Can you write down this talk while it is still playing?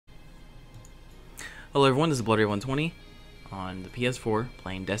Hello everyone, this is Bloody120 on the PS4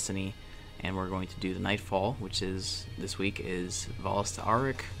 playing Destiny, and we're going to do the Nightfall, which is this week is Valis to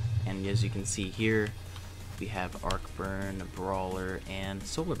Auric, and as you can see here, we have Arc Burn, Brawler, and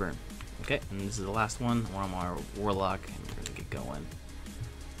Solar Burn. Okay, and this is the last one. We're on our Warlock, and we're gonna get going.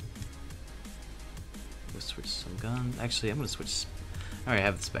 We'll switch some guns. Actually, I'm gonna switch. I already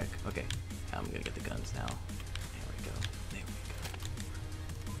have the spec. Okay, I'm gonna get the guns now. There we go. There we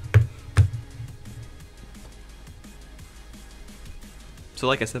go. So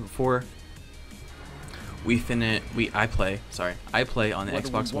like I said before, I play on the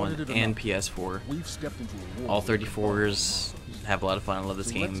Xbox One and PS4. All 34s, have a lot of fun. I love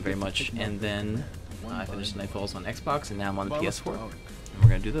this game very much. And then I finished Nightfalls on Xbox, and now I'm on the PS4. And we're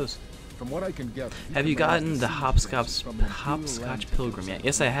gonna do those. Have you gotten the Hopscotch Pilgrim yet?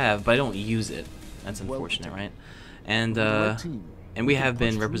 Yes, I have, but I don't use it. That's unfortunate, right? And we have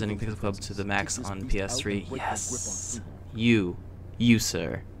been representing Pixel Club to the max on PS3. Yes, you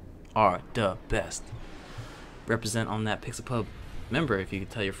sir, are the best. Represent on that Pixel Pub. Remember, if you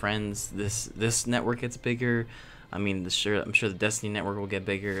could tell your friends, this network gets bigger. I mean, I'm sure the Destiny network will get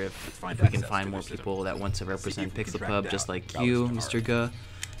bigger if we can find more people that want to represent Pixel Pub, just like you, Mr. Guh.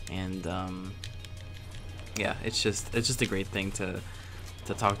 And yeah, it's just a great thing to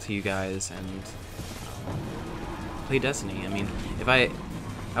talk to you guys and play Destiny. I mean,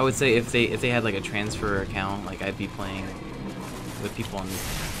 I would say if they had like a transfer account, like I'd be playing with people on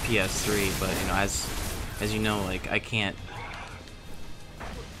PS3, but you know, as you know, like I can't.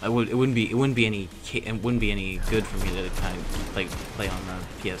 It wouldn't be any good for me to kind of play on the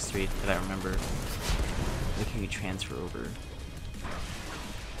PS3 that I remember. Like, can you transfer over?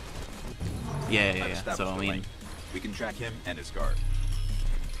 Yeah. So I mean, we can track him and his guard.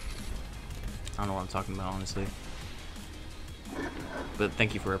 I don't know what I'm talking about, honestly. But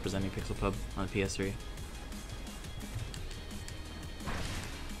thank you for representing Pixel Pub on the PS3.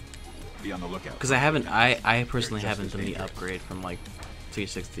 Be on the lookout. Because I personally haven't done the upgrade from like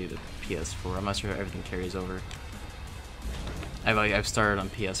 360 to PS4. I'm not sure how everything carries over. I've started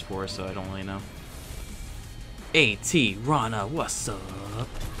on PS4, so I don't really know. AT Rana, what's up?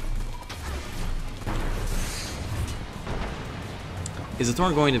 Is the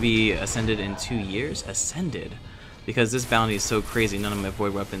Thorn going to be ascended in 2 years? Ascended? Because this bounty is so crazy, none of my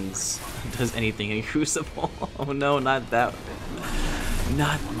void weapons does anything in Crucible. Oh no, not that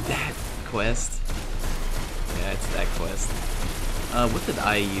quest. Yeah, it's that quest. What did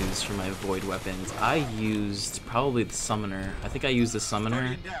I use for my void weapons? I used probably the summoner. I think I used the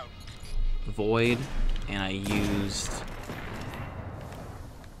summoner, void, and I used.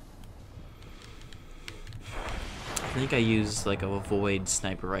 I think I used like a void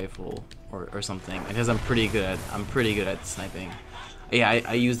sniper rifle or something, because I'm pretty good at sniping. Yeah,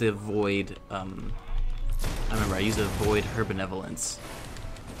 I used a void. I remember I used a void her benevolence.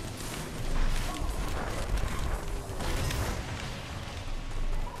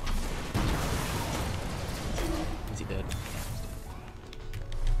 Is he dead?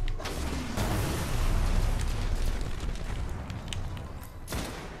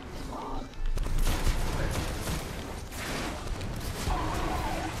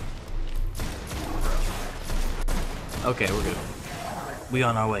 Okay, we're good. We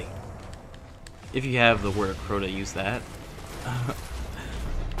on our way. If you have the word Crota, use that.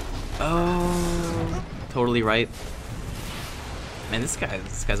 Oh, totally right. Man, this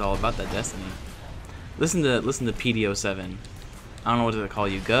guy's all about that Destiny. Listen to PD07. I don't know what to call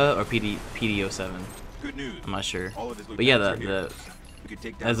you, Guh or PD07. Good news. I'm not sure. But yeah,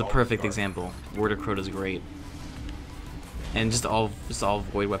 that's a perfect example. Word of Crota is great. And just all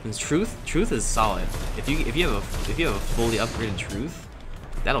void weapons. Truth is solid. If you have a fully upgraded truth,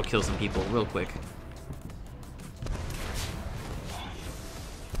 that'll kill some people real quick.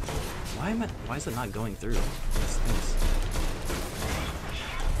 Why is it not going through?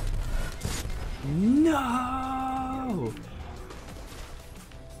 No!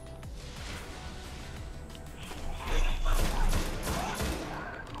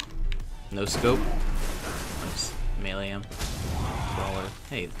 No scope. Just melee him. Brawler.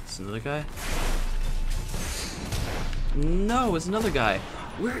 Hey, it's another guy? No, it's another guy.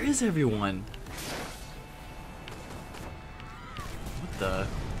 Where is everyone? What the?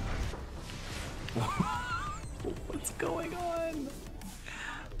 What's going on?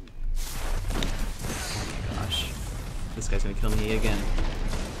 Oh my gosh. This guy's gonna kill me again.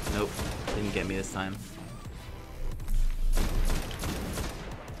 Nope, didn't get me this time.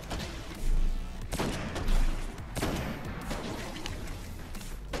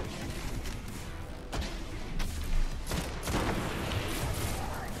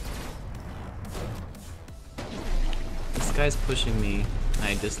 guy's pushing me.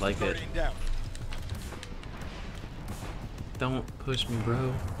 I dislike it. Don't push me,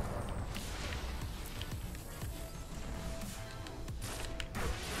 bro.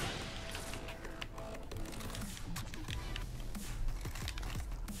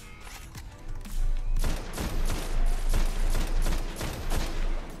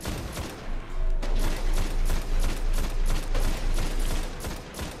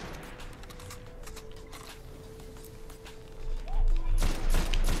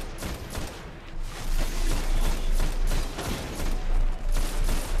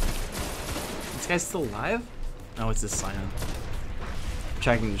 This guy's still alive? Oh, it's this Scion.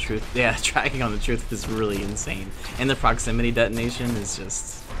 Tracking the truth. Yeah, tracking on the truth is really insane. And the proximity detonation is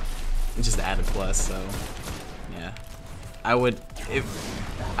just added plus, so yeah. I would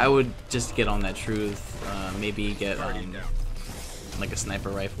just get on that truth, maybe get like a sniper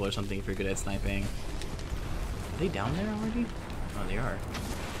rifle or something if you're good at sniping. Are they down there already? Oh, they are.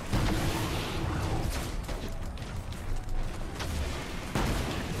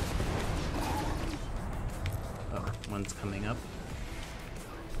 One's coming up.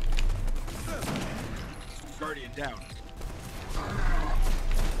 Guardian down.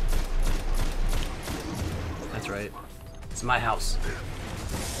 That's right. It's my house.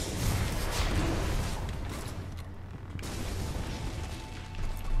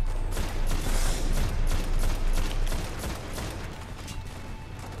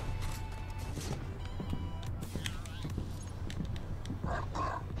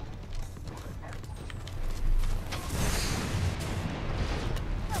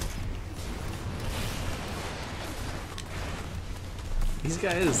 These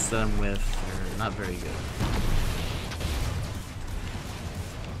guys that I'm with are not very good.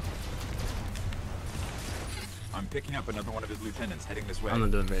 I'm picking up another one of his lieutenants heading this way. I'm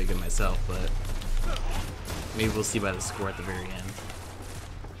not doing very good myself, but maybe we'll see by the score at the very end.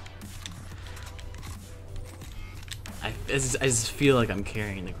 I just feel like I'm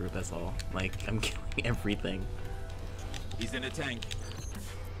carrying the group, that's all. Like, I'm killing everything. He's in a tank.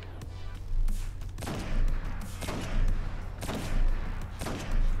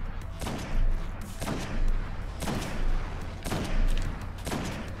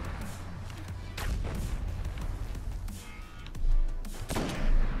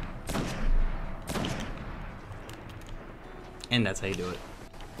 And that's how you do it.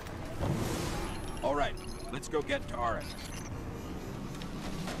 All right, let's go get to our end.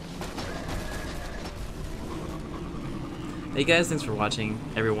 Hey guys, thanks for watching,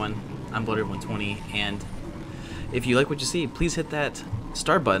 everyone. I'm Bloater120, and if you like what you see, please hit that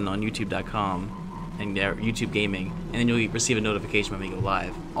start button on YouTube.com and YouTube Gaming, and then you'll receive a notification when we go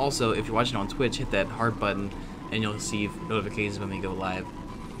live. Also, if you're watching on Twitch, hit that heart button, and you'll receive notifications when we go live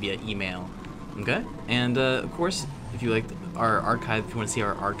via email. Okay? And of course, if you like our archive, if you want to see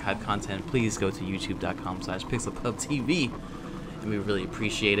our archive content, please go to youtube.com/pixelpubtv, and we really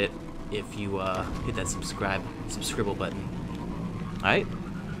appreciate it if you hit that subscribe button. Alright?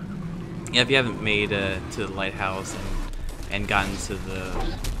 Yeah, if you haven't made to the lighthouse and gotten to the,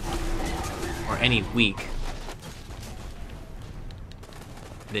 or any week,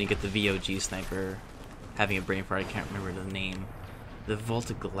 then you get the VOG sniper having a brain fart. I can't remember the name. The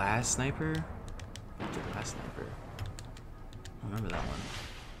Vaulted Glass sniper? Vaulted Glass sniper. I don't remember that one.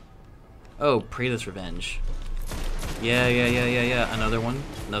 Oh, Praetor's Revenge. Yeah. Another one.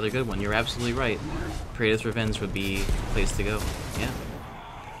 Another good one. You're absolutely right. Praetor's Revenge would be the place to go. Yeah.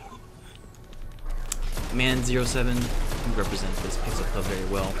 Man07, you represent this Pixel Pub very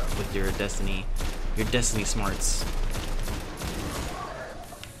well with your Destiny smarts.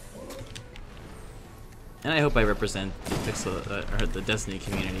 And I hope I represent the or the Destiny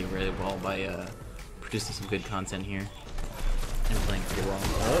community really well by producing some good content here. I'm playing pretty well.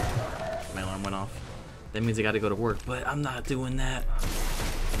 Oh, my alarm went off. That means I gotta go to work, but I'm not doing that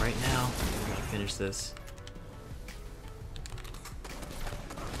right now. I'm gonna finish this.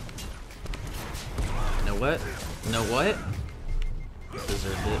 You know what? You know what?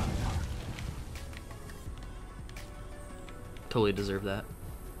 Deserved it. Totally deserve that.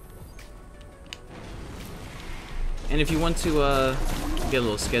 And if you want to get a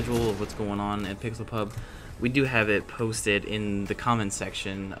little schedule of what's going on at Pixel Pub, we do have it posted in the comments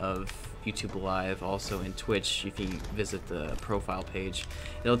section of YouTube Live, also in Twitch. If you visit the profile page,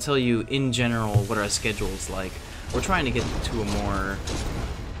 it'll tell you in general what our schedule is like. We're trying to get to a more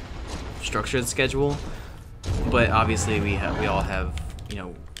structured schedule, but obviously we all have, you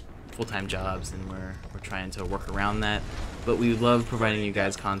know, full-time jobs, and we're trying to work around that. But we love providing you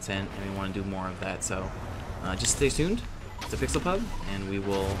guys content, and we want to do more of that. So just stay tuned to Pixel Pub, and we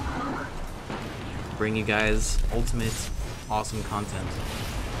will bring you guys ultimate awesome content.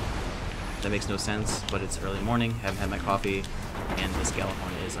 That makes no sense, but it's early morning, haven't had my coffee, and this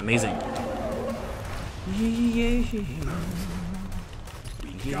Gallahorn is amazing.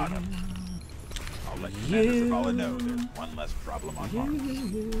 We got him. I'll let Commander Zavala know there's one less problem on Mars.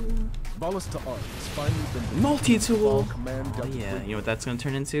 Ballast to Art has finally been multi-tool. Oh yeah, you know what that's gonna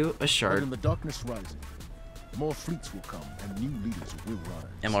turn into? A shard. In the darkness rising, more fleets will come and new leaders will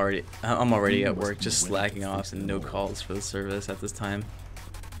rise. I'm already at work, just slacking off and no calls for the service at this time.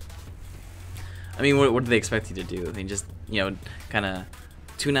 I mean, what do they expect you to do? I mean, just, you know, kind of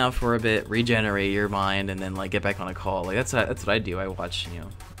tune out for a bit, regenerate your mind, and then like get back on a call. Like that's what I do. I watch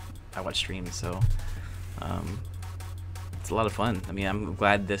streams, so it's a lot of fun. I mean, I'm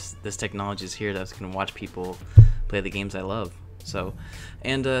glad this technology is here that I can watch people play the games I love. So,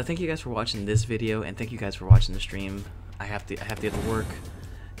 and thank you guys for watching this video, and thank you guys for watching the stream. I have to get to work,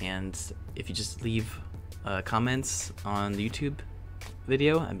 and if you just leave comments on the YouTube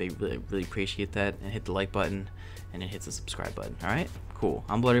video, I'd really appreciate that, and hit the like button, and then hit the subscribe button. All right, cool.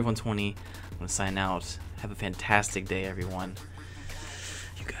 I'm Bloody120. I'm gonna sign out. Have a fantastic day, everyone.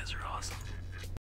 You guys are awesome.